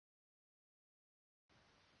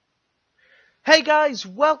Hey guys,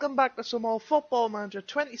 welcome back to some more Football Manager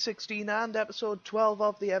 2016 and episode 12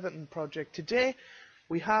 of the Everton project. Today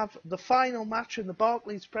we have the final match in the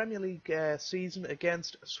Barclays Premier League season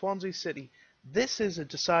against Swansea City. This is a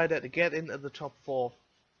decider to get into the top 4.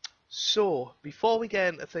 So, before we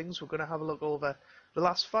get into things, we're going to have a look over the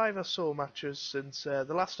last 5 or so matches since the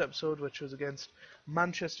last episode, which was against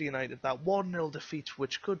Manchester United. That 1-0 defeat,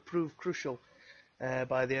 which could prove crucial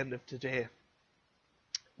by the end of today.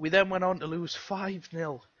 We then went on to lose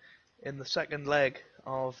 5-0 in the second leg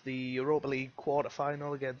of the Europa League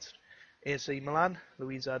quarter-final against A.F.C. Milan.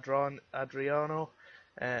 Luis Adriano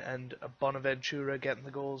and Bonaventura getting the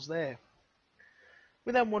goals there.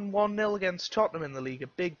 We then won 1-0 against Tottenham in the league, a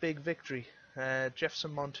big victory.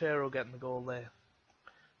 Jefferson Montero getting the goal there.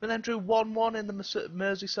 We then drew 1-1 in the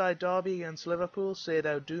Merseyside derby against Liverpool.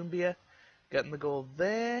 Seydou Doumbia getting the goal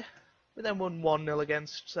there. We then won 1-0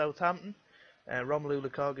 against Southampton. Romelu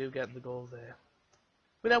Lukaku getting the goal there.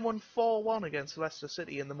 We then won 4-1 against Leicester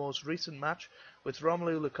City in the most recent match, with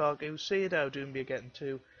Romelu Lukaku, Seydou Doumbia getting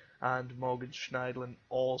 2, and Morgan Schneiderlin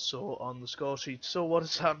also on the score sheet. So what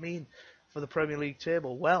does that mean for the Premier League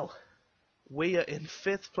table? Well, we are in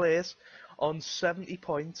 5th place on 70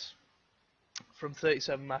 points from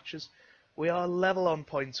 37 matches. We are level on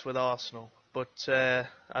points with Arsenal, but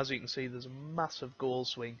as you can see, there's a massive goal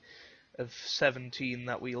swing of 17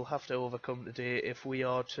 that we'll have to overcome today if we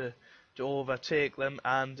are to overtake them.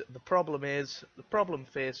 And the problem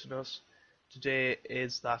facing us today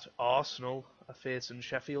is that Arsenal are facing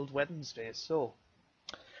Sheffield Wednesday, so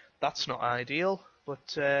that's not ideal.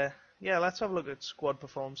 But yeah, let's have a look at squad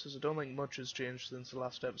performances. I don't think much has changed since the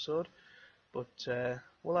last episode, but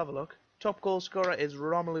we'll have a look. Top goal scorer is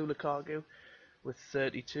Romelu Lukaku with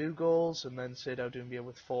 32 goals, and then Seydou Doumbia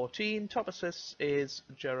with 14. Top assists is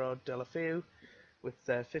Gerard Deulofeu with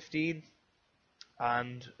 15,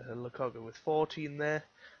 and Lukaku with 14 there.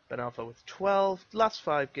 Ben Arfa with 12. Last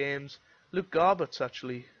 5 games, Luke Garbutt's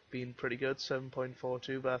actually been pretty good,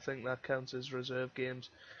 7.42, but I think that counts as reserve games.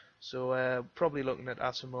 So probably looking at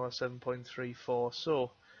Asamoah 7.34. So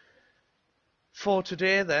for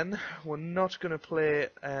today then, we're not going to play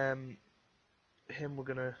him, we're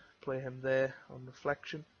going to play him there on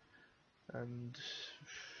reflection, and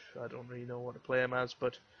I don't really know what to play him as,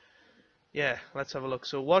 but yeah, let's have a look.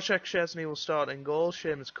 So Wojciech Szczesny will start in goal,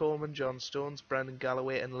 Seamus Coleman, John Stones, Brendan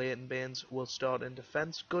Galloway and Leighton Baines will start in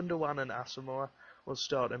defence, Gundogan and Asamoah will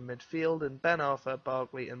start in midfield, and Ben Arfa,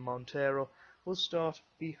 Barkley and Montero will start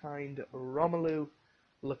behind Romelu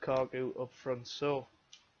Lukaku up front. So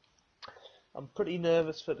I'm pretty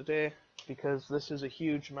nervous for today because this is a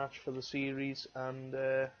huge match for the series,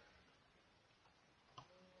 and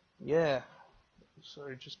yeah,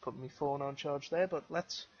 sorry, just put my phone on charge there, but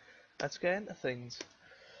let's get into things.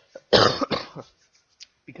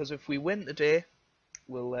 Because if we win today,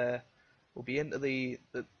 we'll be into the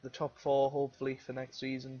top 4 hopefully for next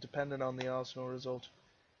season, depending on the Arsenal result.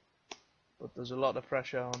 But there's a lot of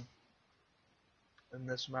pressure on in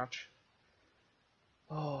this match.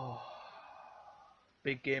 Oh,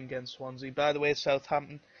 big game against Swansea. By the way,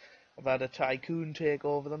 Southampton have had a tycoon take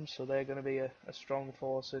over them, so they're going to be a strong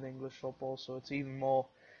force in English football. So it's even more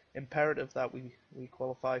imperative that we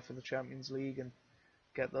qualify for the Champions League and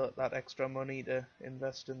get that extra money to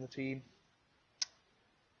invest in the team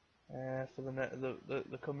for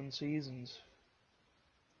the coming seasons.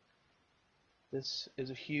 This is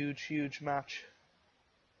a huge match,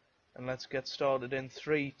 and let's get started in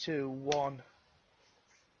 3, 2, 1.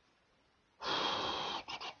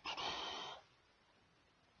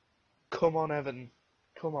 Come on, Everton.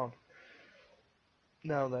 Come on.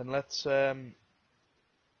 Now then, let's add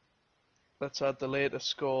the latest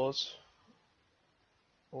scores.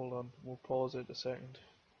 Hold on, we'll pause it a second.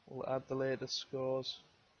 We'll add the latest scores.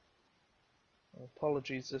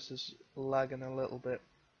 Apologies, this is lagging a little bit.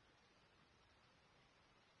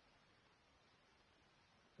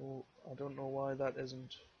 Oh, I don't know why that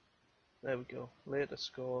isn't. There we go. Latest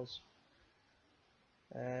scores.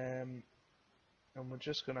 And we're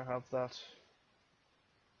just going to have that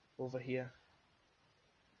over here.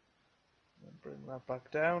 And bring that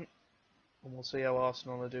back down, and we'll see how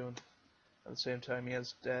Arsenal are doing. At the same time, he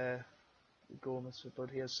has Gomez, but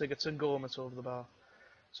he has Sigurdsson Gomez over the bar.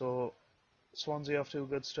 So Swansea off to a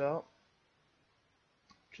good start,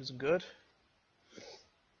 which isn't good.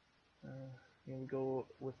 Here we go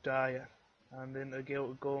with Dyer, and into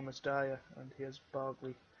Gomez, Dyer, and here's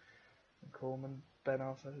Barkley and Coleman, Ben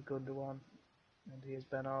Arfa, Gundogan, and here's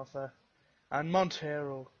Ben Arfa, and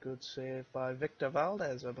Montero. Good save by Victor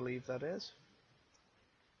Valdez, I believe that is.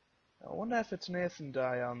 I wonder if it's Nathan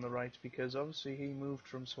Dyer on the right, because obviously he moved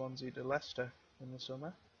from Swansea to Leicester in the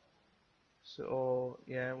summer. So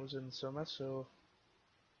yeah, it was in the summer. So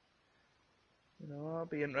that'll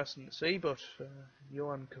be interesting to see. But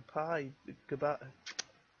Johan Cabai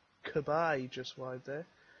just wide there.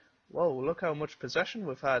 Whoa! Look how much possession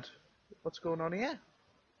we've had. What's going on here?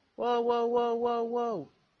 Whoa! Whoa! Whoa! Whoa! Whoa!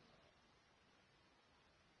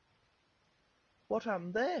 What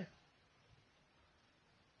happened there?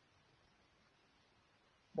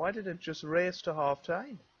 Why did it just race to half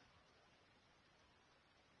time?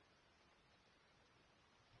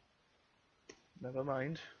 Never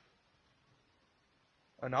mind.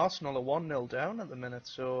 And Arsenal are 1-0 down at the minute,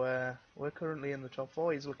 so we're currently in the top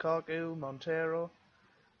four. He's Lukaku, Montero,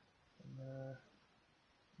 and,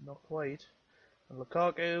 not quite. And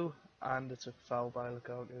Lukaku, and it's a foul by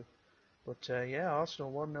Lukaku. But yeah,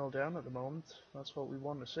 Arsenal 1-0 down at the moment. That's what we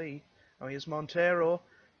want to see. Now here's Montero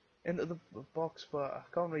into the box, but I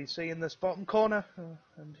can't really see in this bottom corner.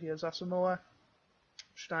 And here's Asamoah,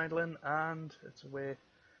 Schneidlin, and it's away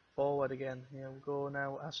forward again. Here we go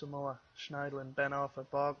now. Asamoah, Schneidlin, Ben Arthur,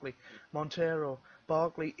 Barkley, Montero,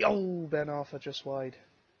 Barkley. Oh, Ben Arthur just wide.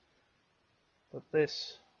 But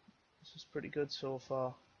this is pretty good so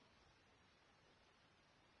far.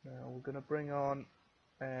 Now we're going to bring on.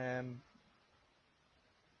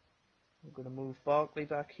 We're going to move Barkley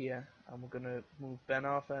back here, and we're going to move Ben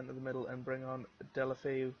Arthur into the middle and bring on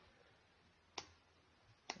Delafeu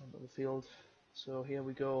onto the field. So here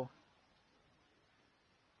we go.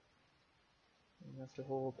 You have to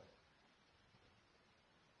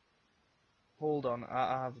hold on.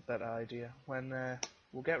 I have a better idea. When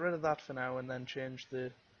we'll get rid of that for now, and then change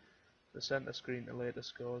the centre screen to later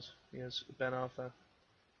scores. Here's Ben Arthur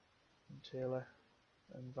and Taylor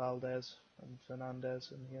and Valdez and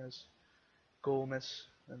Fernandez, and here's Gomez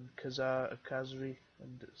and Kazri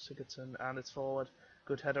and Sigurdsson, and it's forward.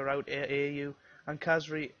 Good header out, AU and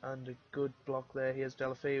Kazri, and a good block there. Here's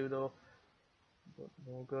Delafeu though, but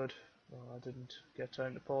no good. Oh, I didn't get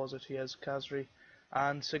time to pause it. Here's Kazri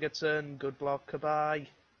and Sigurdsson, good block. Cabai,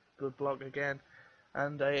 good block again,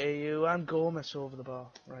 and AU and Gomez over the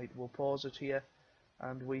bar. Right, we'll pause it here,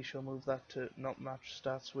 and we shall move that to not match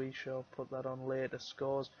stats. We shall put that on later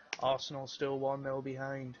scores. Arsenal still 1-0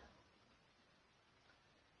 behind.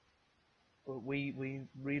 But we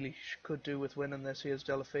really could do with winning this. Here's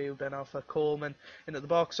Delafeu, Ben Arthur, Coleman into the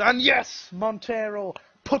box, and yes, Montero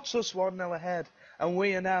puts us 1-0 ahead, and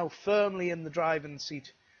we are now firmly in the driving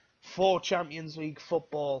seat for Champions League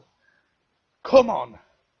football. Come on,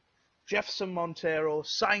 Jefferson Montero,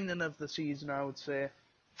 signing of the season, I would say,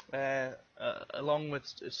 along with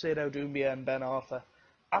Seydou Doumbia and Ben Arthur.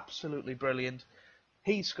 Absolutely brilliant.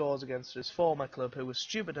 He scores against his former club, who was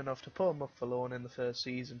stupid enough to put him up for loan in the first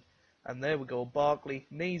season. And there we go, Barkley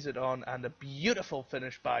knees it on, and a beautiful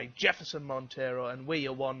finish by Jefferson Montero, and we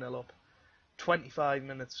are 1-0 up. 25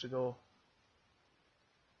 minutes to go.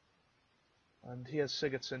 And here's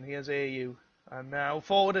Sigurdsson, here's AU, and now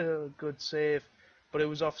forward, a good save, but it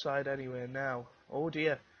was offside anyway now. Oh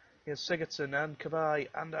dear, here's Sigurdsson and Cabai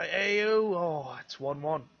and AU, oh, it's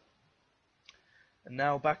 1-1. And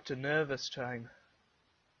now back to nervous time.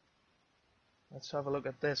 Let's have a look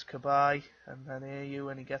at this. Cabai and then AU,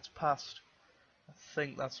 and he gets past. I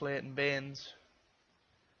think that's Leighton Baines.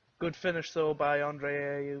 Good finish though by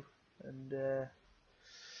Andre AU, and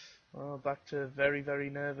well, back to very, very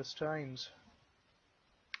nervous times.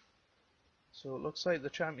 So it looks like the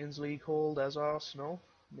Champions League hold as Arsenal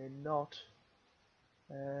may not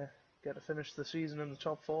get to finish the season in the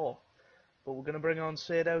top four. But we're going to bring on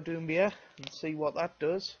Seydou Doumbia and see what that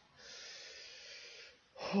does.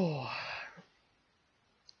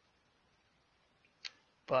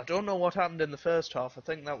 But I don't know what happened in the first half. I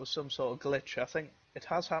think that was some sort of glitch. I think it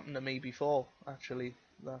has happened to me before, actually,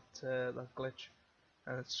 that glitch.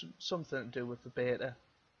 And it's something to do with the beta,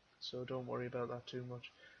 so don't worry about that too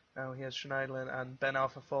much. Now here's Schneidlin and Ben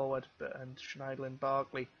Arthur forward, and Schneidlin,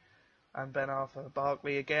 Barkley, and Ben Arthur,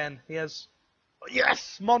 Barkley again. Here's,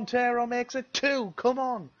 yes, Montero makes it 2. Come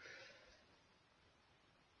on.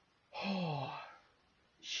 Oh,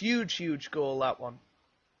 huge, huge goal, that one.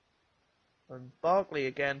 And Barkley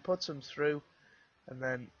again puts him through, and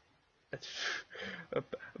then it's a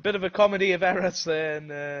bit of a comedy of errors there,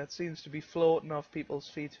 and it seems to be floating off people's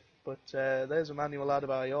feet. But there's Emmanuel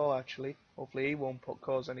Adebayor, actually. Hopefully he won't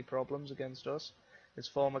cause any problems against us. His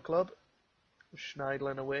former club.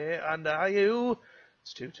 Schneidlin away, and Ayew.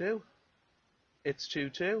 It's 2-2. It's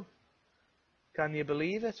 2-2. Can you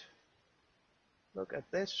believe it? Look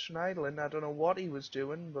at this, Schneidlin. I don't know what he was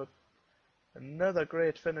doing, but another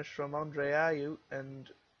great finish from Andre Ayew, and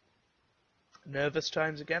nervous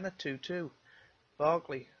times again at 2-2.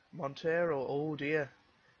 Barkley, Montero, oh dear.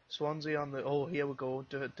 Swansea on the... Oh, here we go.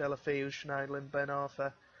 Delafeu, Schneidlin, Ben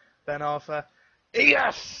Arthur. Ben Arthur.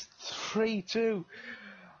 Yes! 3-2.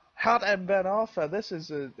 Hat and Ben Arthur. This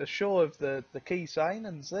is a show of the key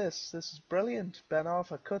signings, this. This is brilliant. Ben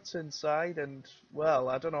Arthur cuts inside and, well,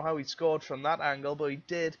 I don't know how he scored from that angle, but he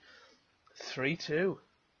did. 3-2.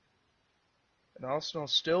 And Arsenal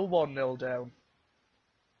still 1-0 down.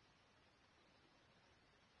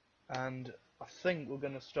 And I think we're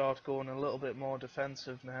going to start going a little bit more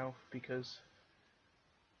defensive now because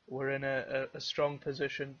we're in a strong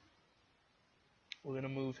position. We're going to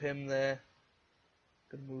move him there.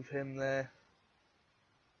 Going to move him there.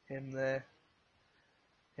 Him there.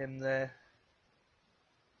 Him there.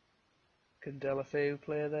 Can Delafeu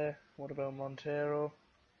play there? What about Montero?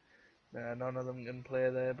 Nah, none of them can play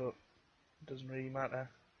there, but it doesn't really matter.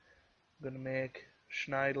 I'm going to make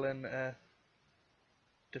Schneidlin a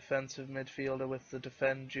defensive midfielder with the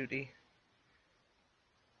defend duty.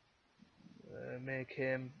 Make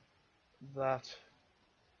him that.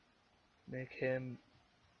 Make him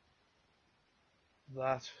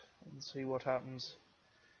that. And see what happens.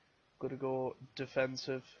 Gotta go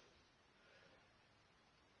defensive.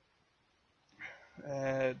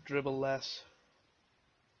 Dribble less.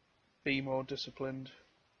 Be more disciplined.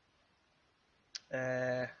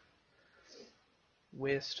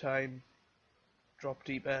 Waste time. Drop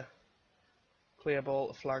deeper. Clear ball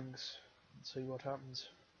to flanks. And see what happens.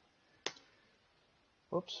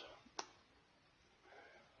 Whoops.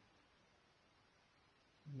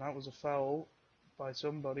 And that was a foul by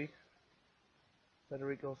somebody.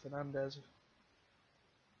 Federico Fernandez.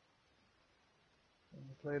 And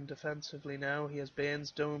we're playing defensively now. He has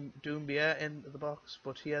Baines, Doumbia in the box,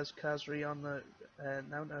 but he has Kazri on the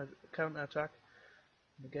counter attack.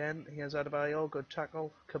 And again, he has Adebayo, good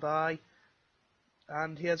tackle. Cabai.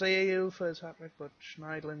 And he has AAU for his hat-trick, but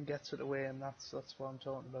Schneidlin gets it away, and that's what I'm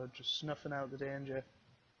talking about, just snuffing out the danger.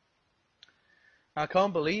 I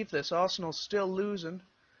can't believe this. Arsenal's still losing.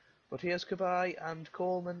 But here's Cabai and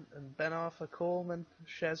Coleman and Ben Arthur, Coleman,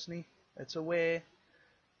 Chesney. It's away.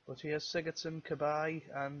 But here's Sigurdsson, Cabai,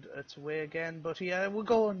 and it's away again. But here we're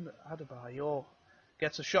going. Adebayo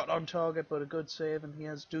gets a shot on target, but a good save. And he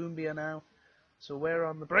has Doumbia now. So we're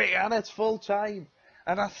on the break, and it's full time.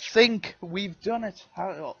 And I think we've done it.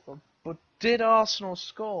 But did Arsenal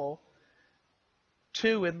score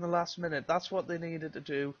 2 in the last minute? That's what they needed to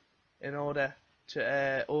do in order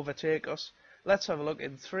to overtake us. Let's have a look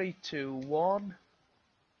in 3, 2, 1.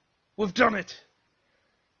 We've done it!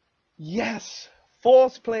 Yes!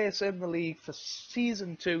 4th place in the league for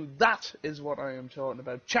Season 2. That is what I am talking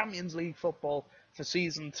about. Champions League football for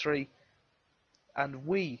Season 3. And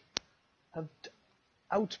we have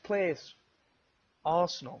outplaced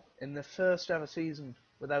Arsenal in the first ever season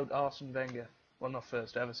without Arsene Wenger. Well, not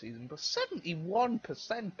first ever season, but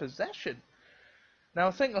 71% possession. Now,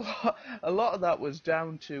 I think a lot of that was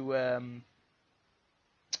down to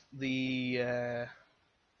the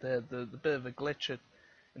bit of a glitch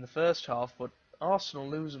in the first half, but Arsenal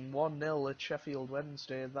losing 1-0 at Sheffield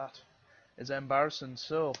Wednesday, that is embarrassing.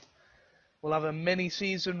 So we'll have a mini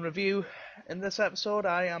season review in this episode.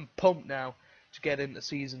 I am pumped now to get into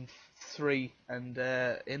Season 3 and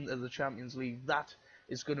into the Champions League. That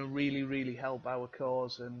is going to really help our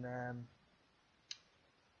cause. And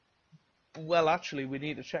well, actually, we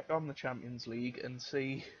need to check on the Champions League and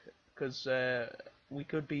see, because we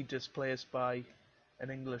could be displaced by an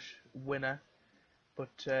English winner, but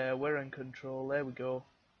we're in control. There we go.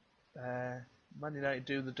 Man United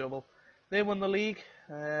do the double. They won the league.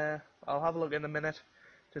 I'll have a look in a minute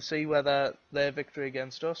to see whether their victory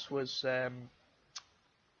against us was the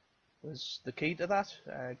key to that.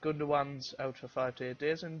 Gundogan's out for 5 to 8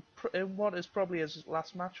 days in what is probably his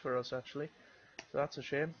last match for us, actually. So that's a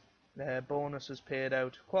shame. Bonus is paid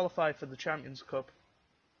out. Qualified for the Champions Cup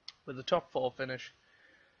with the top 4 finish.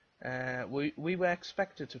 We were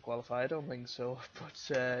expected to qualify, I don't think so, but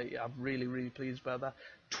yeah, I'm really pleased about that.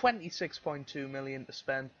 26.2 million to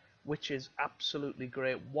spend, which is absolutely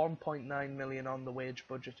great. 1.9 million on the wage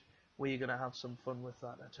budget. We're going to have some fun with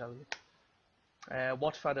that, I tell you.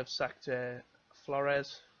 Watford have sacked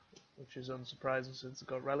Flores, which is unsurprising since it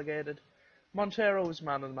got relegated. Montero was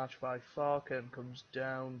man of the match by far. Kern comes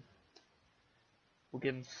down. We're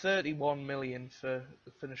given 31 million for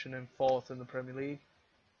finishing in 4th in the Premier League.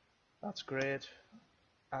 That's great.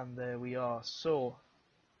 And there we are. So,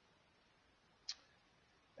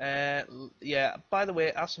 yeah, by the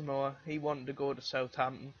way, Asamoah, he wanted to go to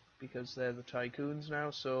Southampton because they're the Tycoons now.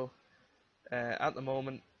 So, at the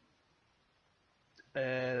moment,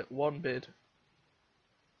 one bid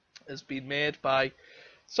has been made by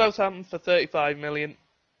Southampton for 35 million.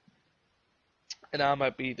 and I'm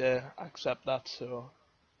happy to accept that. So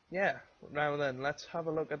yeah, now then, let's have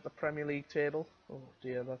a look at the Premier League table. Oh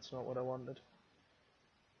dear, that's not what I wanted.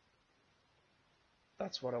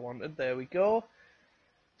 That's what I wanted. There we go.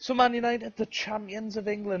 So Man United, the champions of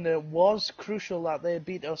England. It was crucial that they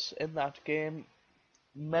beat us in that game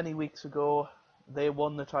many weeks ago. They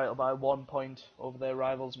won the title by 1 point over their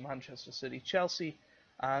rivals Manchester City, Chelsea,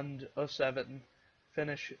 and us Everton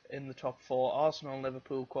finish in the top four. Arsenal and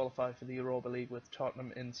Liverpool qualify for the Europa League with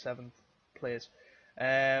Tottenham in 7th place.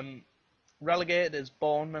 Relegated is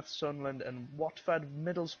Bournemouth, Sunderland and Watford.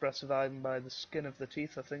 Middlesbrough surviving by the skin of the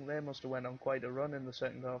teeth. I think they must have went on quite a run in the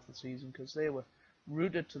second half of the season because they were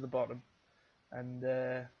rooted to the bottom. And,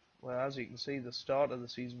 well, as you can see, the start of the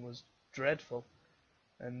season was dreadful.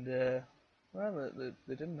 And, well,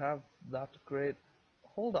 they didn't have that great...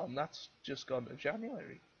 Hold on, that's just gone to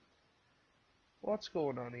January. What's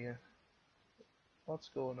going on here? What's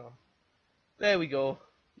going on? There we go.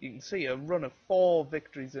 You can see a run of 4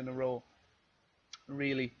 victories in a row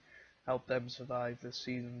really helped them survive this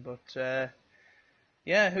season. But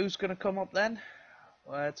yeah, who's going to come up then?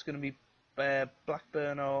 Well, it's going to be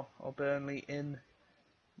Blackburn or Burnley in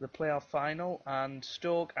the playoff final, and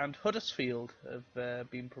Stoke and Huddersfield have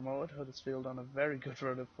been promoted. Huddersfield on a very good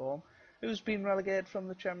run of form. Who's been relegated from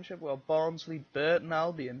the Championship? Well, Barnsley, Burton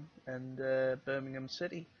Albion and Birmingham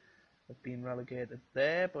City have been relegated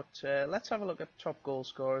there. But let's have a look at top goal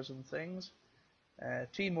scorers and things.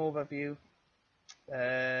 Team overview.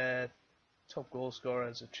 Top goal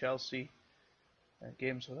scorers at Chelsea.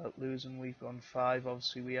 Games without losing, we've gone 5.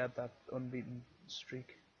 Obviously, we had that unbeaten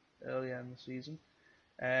streak earlier in the season.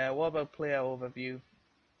 What about player overview?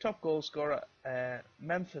 Top goal scorer,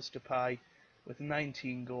 Memphis Depay, with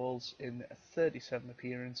 19 goals in 37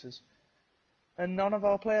 appearances. And none of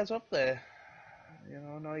our players up there. You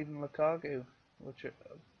know, not even Lukaku.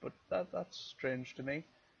 But that's strange to me.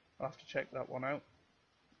 I'll have to check that one out.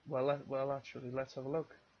 Well, actually, let's have a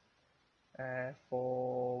look.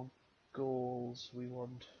 For goals, we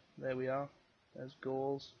want... There we are. There's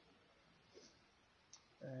goals.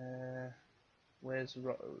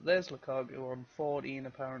 There's Lukaku on 14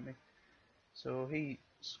 apparently. So he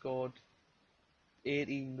scored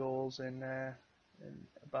 18 goals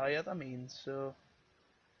by other means. So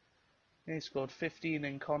he scored 15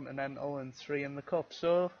 in Continental and 3 in the Cup.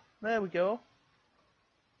 So there we go.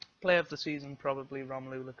 Player of the season probably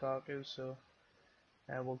Romelu Lukaku. So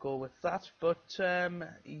we'll go with that. But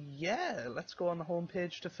yeah, let's go on the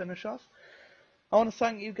homepage to finish off. I want to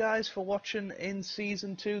thank you guys for watching in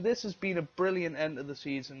Season 2. This has been a brilliant end to the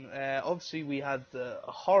season. Obviously, we had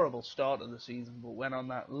a horrible start of the season, but went on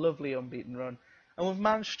that lovely unbeaten run. And we've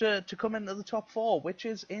managed to come into the top 4, which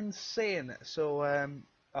is insane. So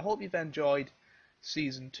I hope you've enjoyed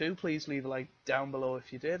Season 2. Please leave a like down below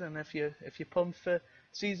if you did. And if you're pumped for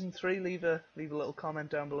Season 3, leave a little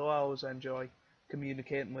comment down below. I always enjoy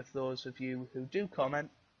communicating with those of you who do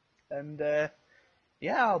comment. And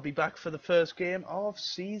yeah, I'll be back for the first game of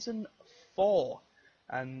Season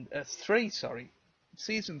 3,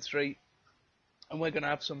 Season 3, and we're going to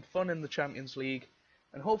have some fun in the Champions League,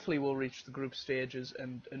 and hopefully we'll reach the group stages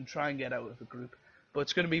and try and get out of the group. But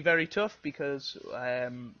it's going to be very tough because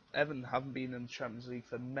Everton haven't been in the Champions League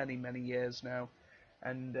for many, many years now,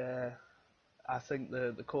 and I think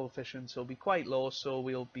the coefficients will be quite low, so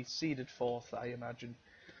we'll be seeded 4th, I imagine.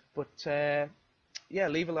 But yeah,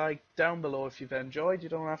 leave a like down below if you've enjoyed. You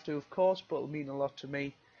don't have to, of course, but it'll mean a lot to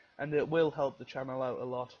me, and it will help the channel out a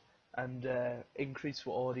lot and increase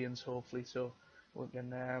the audience, hopefully, so we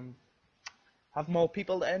can have more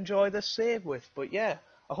people to enjoy this save with. But yeah,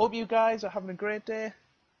 I hope you guys are having a great day,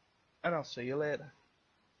 and I'll see you later.